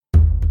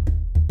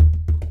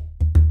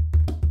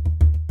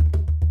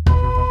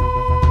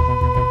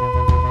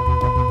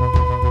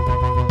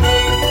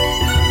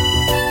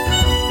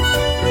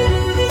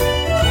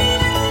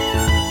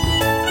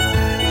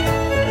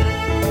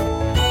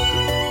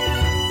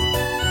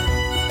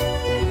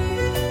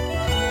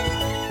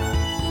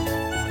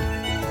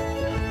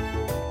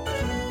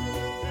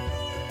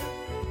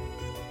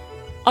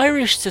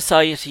Irish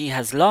society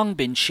has long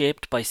been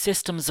shaped by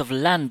systems of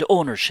land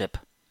ownership.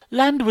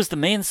 Land was the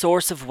main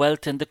source of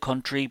wealth in the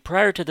country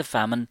prior to the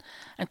famine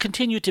and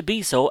continued to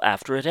be so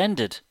after it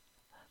ended.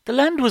 The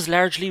land was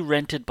largely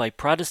rented by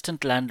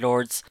Protestant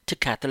landlords to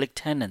Catholic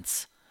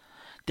tenants.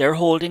 Their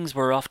holdings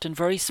were often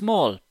very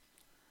small,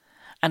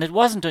 and it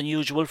wasn't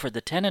unusual for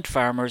the tenant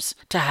farmers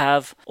to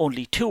have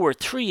only 2 or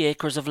 3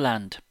 acres of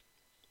land.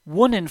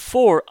 1 in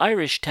 4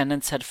 Irish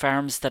tenants had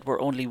farms that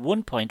were only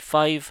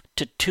 1.5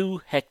 to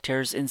 2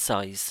 hectares in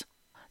size.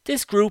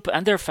 This group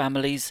and their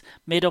families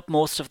made up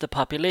most of the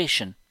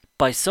population.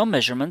 By some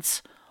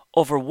measurements,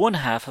 over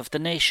 1/2 of the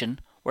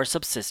nation were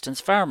subsistence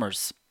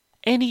farmers.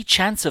 Any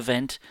chance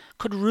event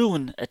could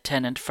ruin a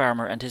tenant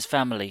farmer and his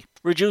family,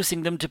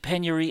 reducing them to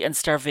penury and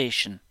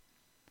starvation.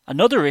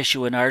 Another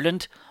issue in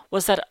Ireland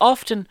was that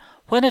often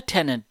when a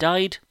tenant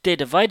died, they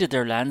divided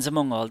their lands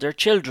among all their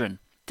children.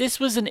 This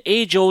was an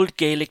age-old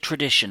Gaelic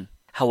tradition.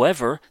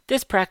 However,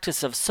 this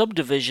practice of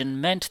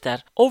subdivision meant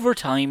that, over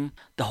time,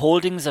 the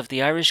holdings of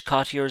the Irish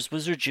cottiers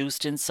was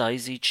reduced in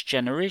size each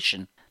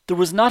generation. There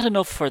was not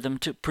enough for them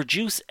to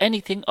produce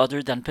anything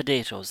other than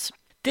potatoes.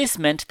 This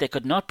meant they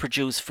could not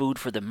produce food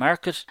for the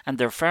market, and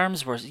their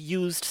farms were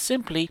used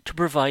simply to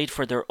provide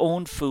for their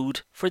own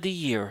food for the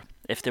year,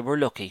 if they were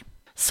lucky.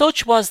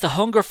 Such was the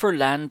hunger for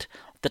land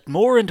that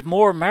more and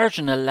more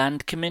marginal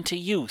land came into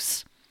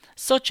use,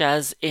 such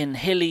as in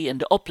hilly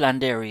and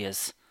upland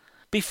areas.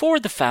 Before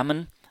the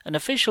famine, an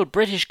official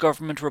British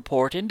government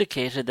report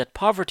indicated that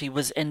poverty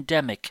was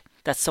endemic,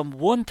 that some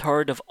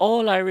 1/3 of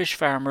all Irish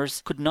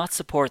farmers could not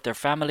support their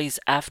families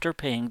after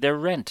paying their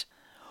rent.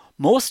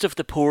 Most of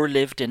the poor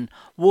lived in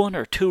 1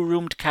 or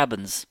 2-roomed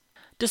cabins.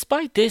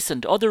 Despite this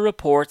and other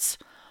reports,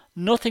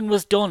 nothing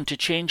was done to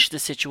change the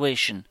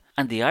situation,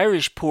 and the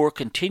Irish poor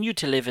continued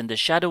to live in the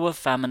shadow of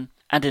famine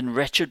and in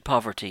wretched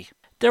poverty.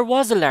 There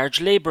was a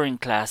large labouring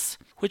class,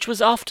 which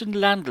was often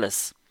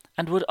landless,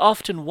 and would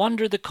often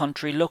wander the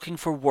country looking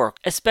for work,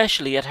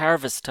 especially at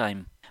harvest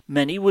time.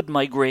 Many would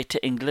migrate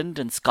to England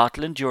and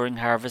Scotland during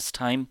harvest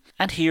time,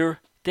 and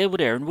here they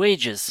would earn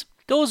wages.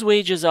 Those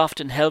wages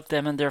often helped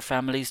them and their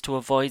families to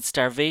avoid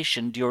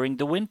starvation during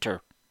the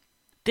winter.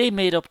 They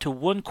made up to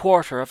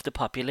 1/4 of the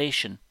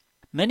population.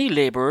 Many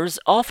labourers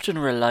often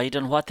relied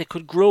on what they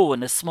could grow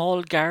in a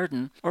small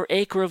garden or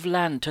acre of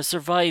land to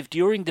survive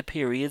during the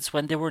periods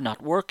when they were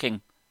not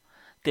working.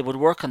 They would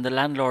work on the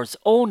landlord's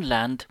own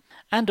land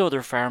and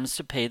other farms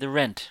to pay the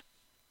rent.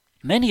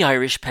 Many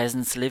Irish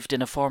peasants lived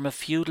in a form of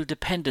feudal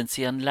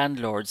dependency on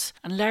landlords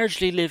and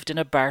largely lived in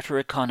a barter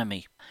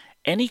economy.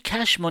 Any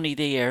cash money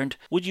they earned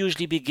would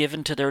usually be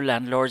given to their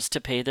landlords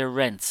to pay their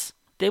rents.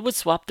 They would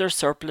swap their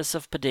surplus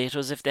of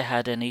potatoes, if they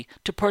had any,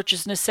 to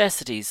purchase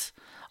necessities,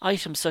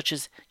 items such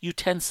as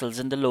utensils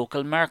in the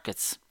local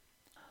markets.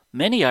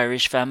 Many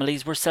Irish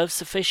families were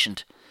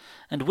self-sufficient,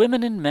 and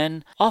women and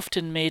men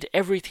often made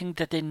everything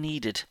that they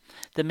needed.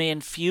 The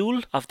main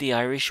fuel of the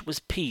Irish was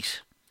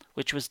peat,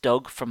 which was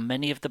dug from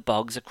many of the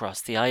bogs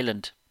across the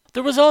island.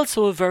 There was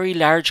also a very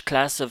large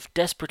class of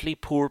desperately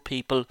poor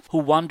people who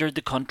wandered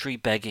the country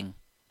begging.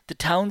 The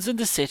towns and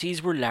the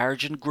cities were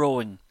large and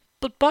growing,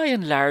 but by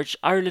and large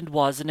Ireland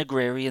was an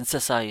agrarian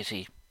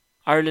society.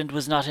 Ireland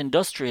was not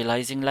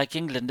industrialising like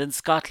England and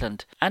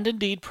Scotland, and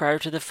indeed prior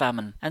to the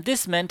famine, and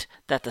this meant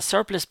that the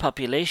surplus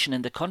population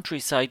in the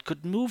countryside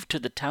could move to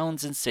the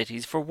towns and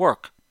cities for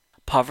work.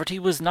 Poverty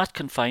was not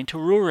confined to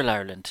rural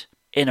Ireland.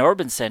 In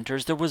urban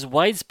centres there was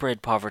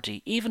widespread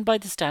poverty, even by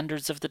the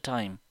standards of the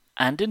time.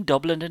 And in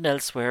Dublin and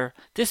elsewhere,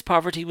 this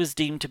poverty was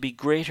deemed to be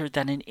greater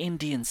than in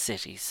Indian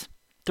cities.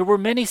 There were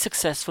many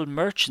successful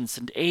merchants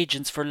and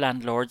agents for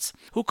landlords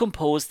who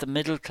composed the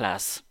middle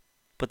class,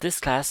 but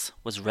this class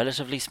was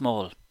relatively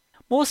small.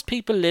 Most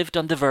people lived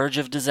on the verge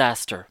of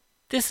disaster.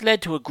 This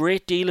led to a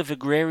great deal of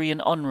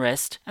agrarian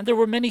unrest, and there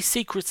were many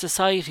secret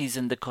societies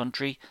in the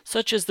country,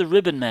 such as the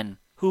Ribbon Men,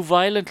 who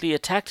violently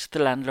attacked the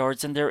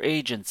landlords and their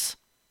agents.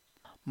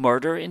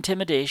 Murder,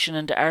 intimidation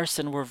and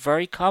arson were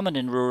very common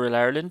in rural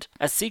Ireland,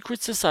 as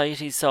secret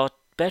societies sought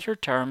better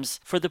terms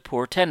for the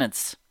poor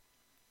tenants.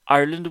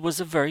 Ireland was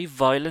a very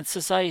violent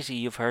society,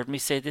 you've heard me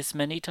say this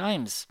many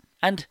times,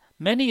 and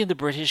many in the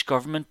British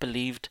government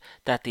believed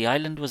that the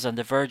island was on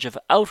the verge of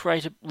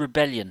outright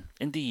rebellion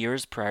in the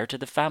years prior to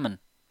the famine.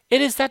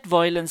 It is that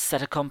violence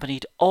that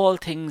accompanied all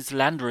things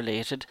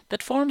land-related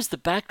that forms the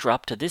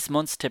backdrop to this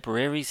month's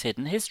Tipperary's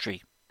Hidden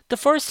History. The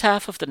first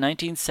half of the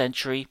 19th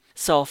century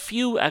saw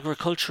few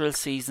agricultural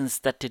seasons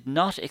that did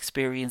not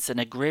experience an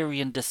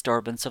agrarian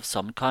disturbance of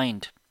some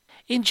kind.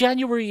 In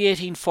January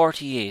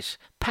 1848,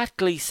 Pat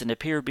Gleeson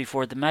appeared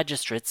before the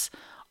magistrates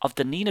of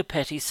the Nina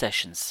Petty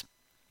Sessions.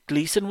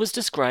 Gleeson was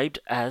described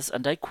as,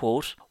 and I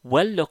quote,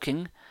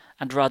 well-looking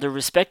and rather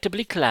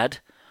respectably clad,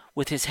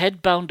 with his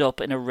head bound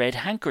up in a red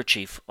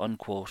handkerchief,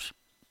 unquote.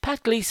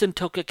 Pat Gleeson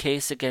took a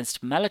case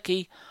against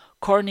Malachy,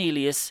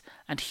 Cornelius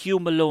and Hugh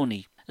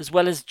Maloney, as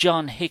well as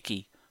John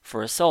Hickey,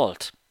 for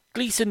assault.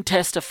 Gleeson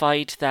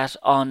testified that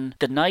on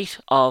the night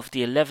of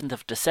the 11th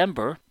of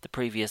December, the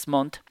previous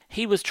month,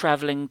 he was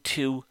travelling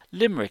to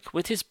Limerick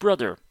with his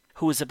brother,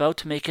 who was about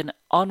to make an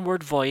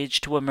onward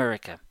voyage to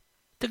America.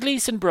 The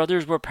Gleason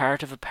brothers were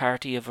part of a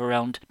party of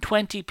around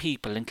 20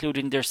 people,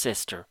 including their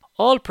sister,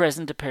 all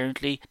present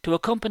apparently to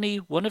accompany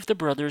one of the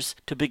brothers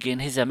to begin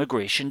his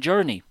emigration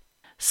journey.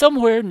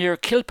 Somewhere near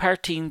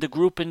Kilpartine, the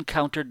group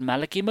encountered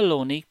Malachy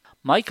Maloney,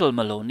 Michael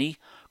Maloney,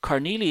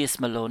 Cornelius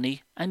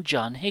Maloney and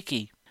John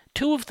Hickey.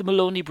 2 of the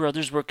Maloney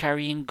brothers were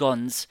carrying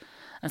guns,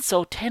 and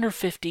so 10 or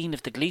 15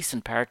 of the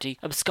Gleason party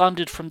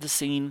absconded from the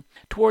scene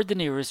toward the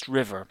nearest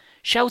river.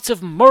 Shouts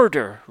of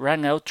murder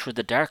rang out through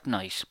the dark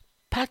night.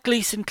 Pat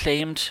Gleason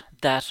claimed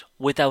that,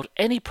 without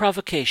any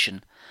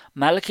provocation,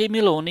 Malachy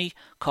Maloney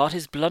caught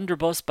his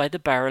blunderbuss by the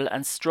barrel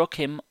and struck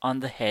him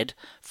on the head,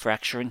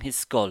 fracturing his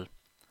skull.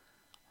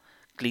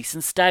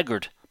 Gleason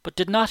staggered, but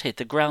did not hit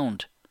the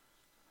ground.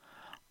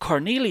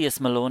 Cornelius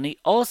Maloney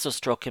also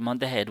struck him on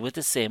the head with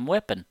the same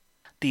weapon.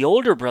 The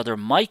older brother,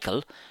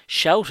 Michael,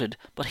 shouted,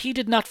 but he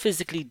did not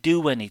physically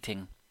do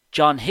anything.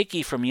 John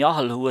Hickey from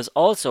Youghal, who was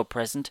also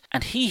present,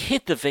 and he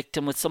hit the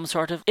victim with some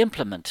sort of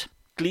implement.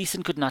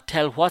 Gleason could not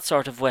tell what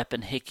sort of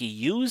weapon Hickey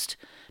used,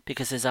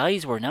 because his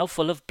eyes were now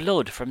full of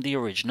blood from the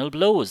original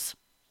blows.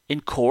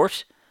 In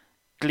court,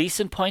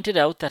 Gleason pointed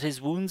out that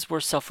his wounds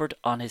were suffered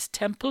on his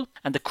temple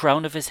and the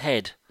crown of his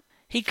head.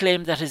 He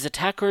claimed that his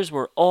attackers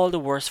were all the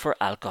worse for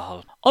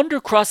alcohol. Under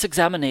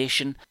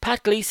cross-examination,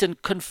 Pat Gleason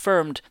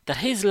confirmed that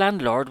his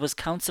landlord was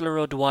Councillor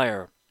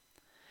O'Dwyer.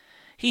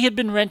 He had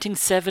been renting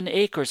 7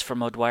 acres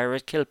from O'Dwyer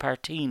at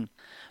Kilpartine,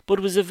 but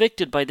was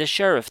evicted by the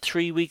sheriff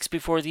 3 weeks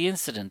before the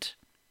incident.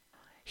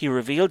 He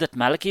revealed that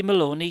Malachy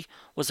Maloney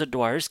was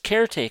O'Dwyer's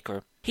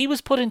caretaker. He was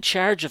put in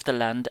charge of the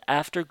land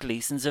after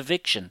Gleason's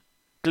eviction.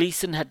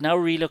 Gleason had now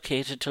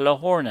relocated to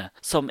Lahorna,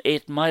 some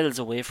 8 miles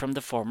away from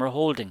the former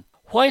holding.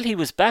 While he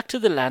was back to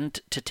the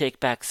land to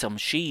take back some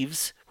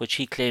sheaves, which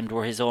he claimed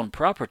were his own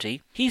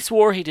property, he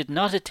swore he did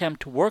not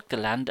attempt to work the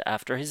land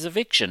after his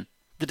eviction.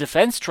 The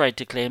defence tried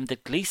to claim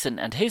that Gleason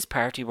and his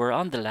party were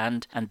on the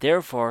land and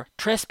therefore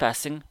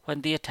trespassing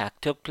when the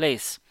attack took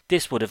place.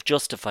 This would have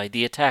justified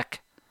the attack.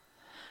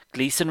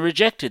 Gleason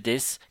rejected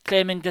this,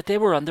 claiming that they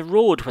were on the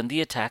road when the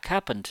attack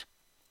happened.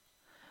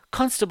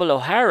 Constable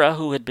O'Hara,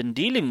 who had been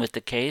dealing with the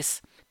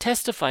case,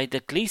 testified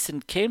that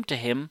Gleason came to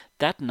him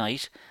that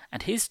night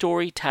and his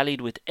story tallied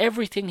with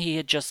everything he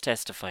had just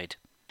testified.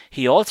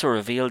 He also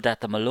revealed that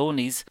the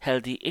Maloneys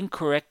held the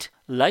incorrect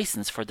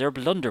licence for their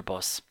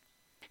blunderbuss.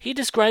 He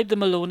described the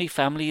Maloney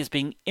family as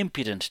being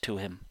impudent to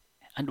him.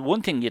 And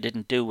one thing you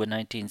didn't do in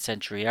 19th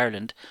century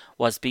Ireland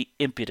was be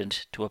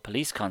impudent to a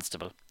police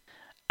constable.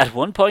 At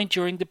one point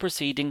during the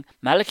proceeding,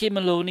 Malachy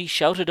Maloney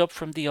shouted up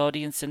from the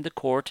audience in the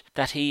court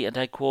that he, and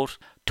I quote,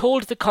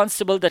 told the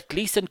constable that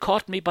Gleason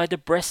caught me by the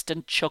breast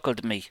and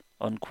chuckled me,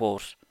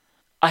 unquote.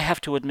 I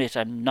have to admit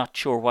I'm not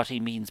sure what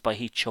he means by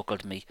he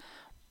chuckled me.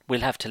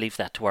 We'll have to leave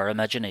that to our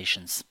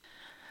imaginations.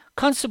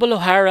 Constable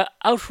O'Hara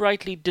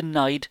outrightly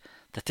denied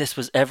that this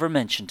was ever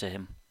mentioned to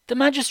him. The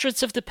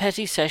magistrates of the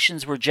petty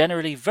sessions were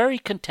generally very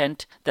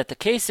content that the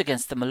case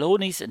against the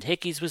Maloneys and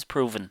Hickeys was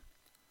proven.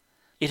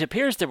 It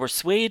appears they were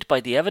swayed by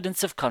the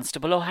evidence of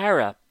Constable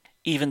O'Hara.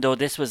 Even though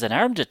this was an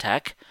armed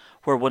attack,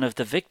 where one of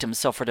the victims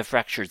suffered a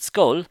fractured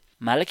skull,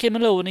 Malachy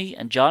Maloney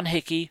and John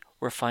Hickey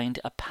were fined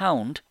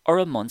 £1 or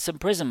a month's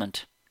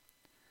imprisonment.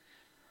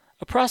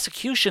 A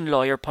prosecution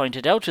lawyer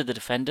pointed out to the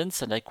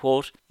defendants, and I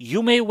quote,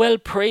 "You may well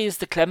praise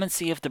the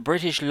clemency of the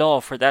British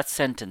law for that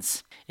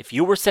sentence. If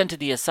you were sent to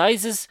the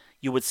assizes,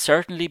 you would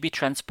certainly be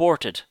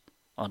transported,"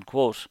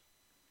 unquote.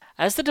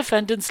 As the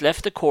defendants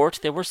left the court,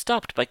 they were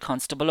stopped by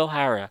Constable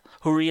O'Hara,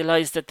 who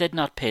realised that they had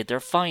not paid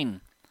their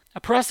fine. A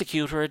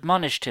prosecutor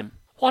admonished him.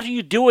 "What are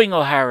you doing,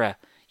 O'Hara?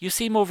 You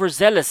seem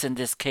overzealous in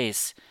this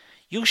case.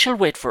 You shall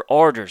wait for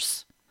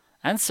orders."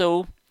 And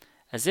so,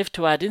 as if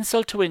to add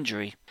insult to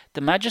injury,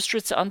 the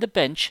magistrates on the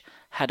bench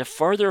had a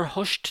further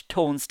hushed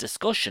tones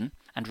discussion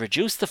and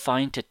reduced the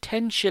fine to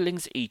 10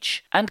 shillings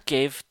each and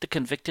gave the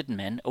convicted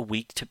men a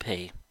week to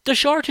pay. The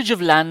shortage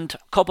of land,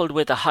 coupled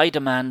with a high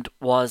demand,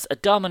 was a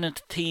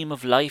dominant theme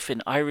of life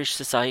in Irish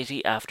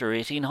society after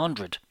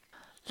 1800.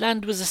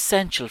 Land was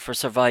essential for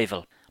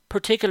survival,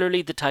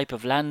 particularly the type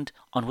of land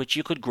on which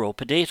you could grow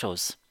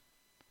potatoes.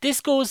 This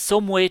goes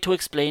some way to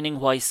explaining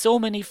why so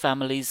many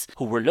families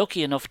who were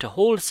lucky enough to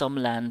hold some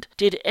land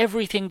did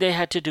everything they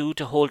had to do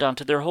to hold on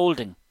to their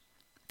holding.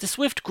 The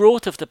swift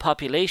growth of the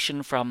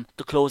population from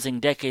the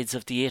closing decades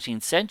of the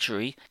 18th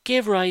century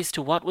gave rise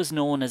to what was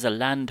known as a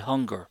land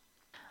hunger.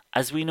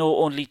 As we know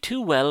only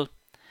too well,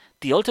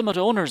 the ultimate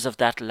owners of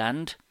that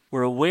land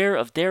were aware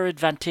of their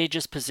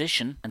advantageous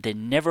position and they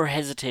never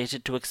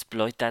hesitated to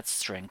exploit that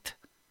strength.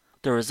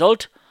 The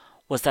result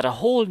was that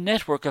a whole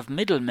network of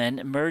middlemen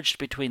emerged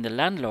between the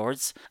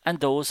landlords and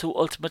those who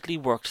ultimately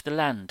worked the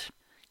land.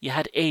 You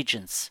had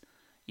agents,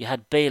 you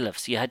had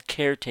bailiffs, you had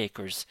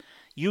caretakers,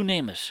 you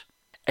name it.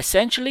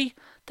 Essentially,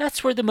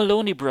 that's where the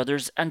Maloney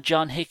brothers and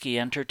John Hickey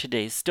enter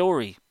today's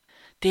story.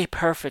 They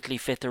perfectly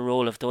fit the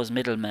role of those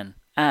middlemen,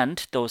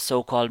 and those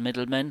so-called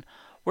middlemen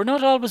were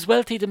not always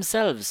wealthy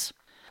themselves.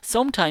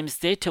 Sometimes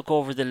they took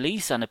over the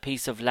lease on a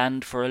piece of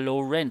land for a low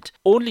rent,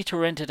 only to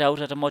rent it out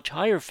at a much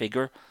higher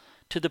figure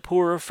to the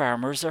poorer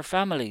farmers or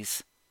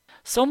families.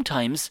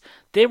 Sometimes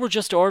they were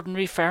just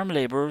ordinary farm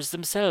labourers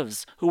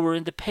themselves who were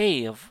in the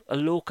pay of a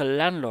local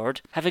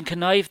landlord, having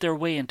connived their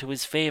way into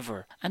his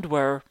favour, and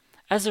were,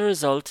 as a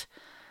result,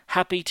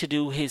 happy to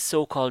do his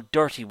so-called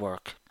dirty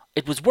work.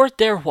 It was worth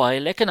their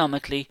while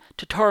economically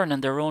to turn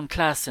on their own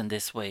class in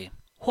this way.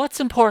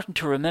 What's important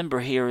to remember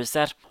here is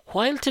that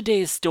while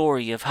today's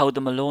story of how the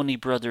Maloney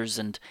brothers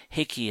and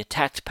Hickey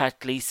attacked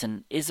Pat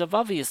Gleeson is of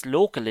obvious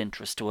local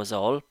interest to us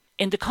all,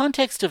 in the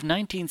context of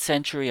 19th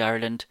century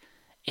Ireland,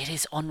 it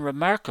is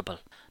unremarkable,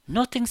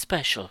 nothing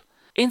special.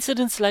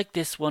 Incidents like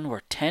this one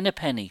were 10 a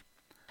penny.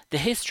 The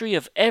history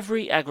of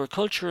every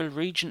agricultural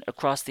region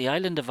across the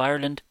island of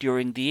Ireland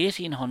during the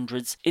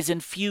 1800s is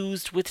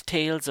infused with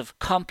tales of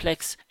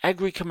complex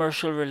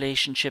agri-commercial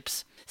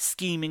relationships,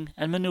 scheming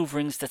and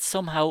manoeuvrings that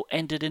somehow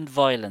ended in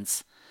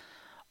violence,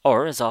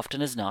 or, as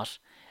often as not,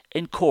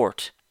 in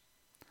court.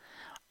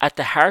 At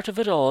the heart of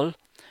it all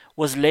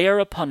was layer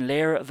upon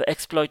layer of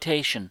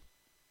exploitation.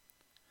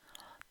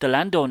 The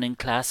landowning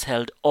class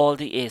held all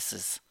the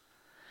aces.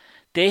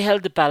 They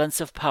held the balance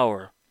of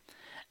power,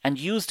 and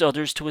used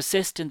others to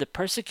assist in the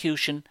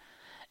persecution,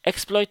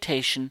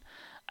 exploitation,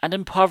 and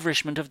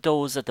impoverishment of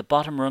those at the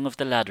bottom rung of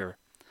the ladder,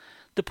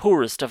 the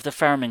poorest of the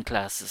farming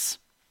classes.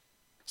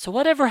 So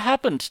whatever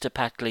happened to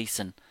Pat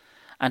Gleeson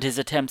and his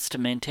attempts to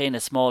maintain a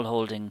small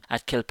holding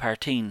at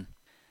Kilpartine?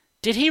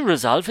 Did he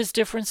resolve his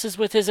differences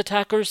with his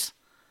attackers?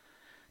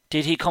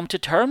 Did he come to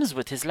terms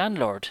with his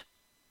landlord?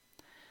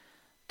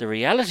 The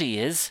reality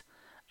is,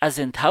 as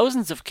in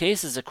thousands of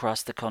cases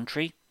across the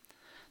country,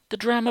 the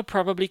drama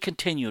probably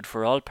continued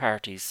for all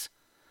parties.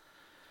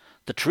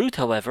 The truth,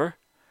 however,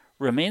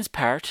 remains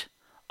part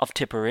of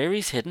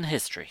Tipperary's hidden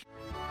history.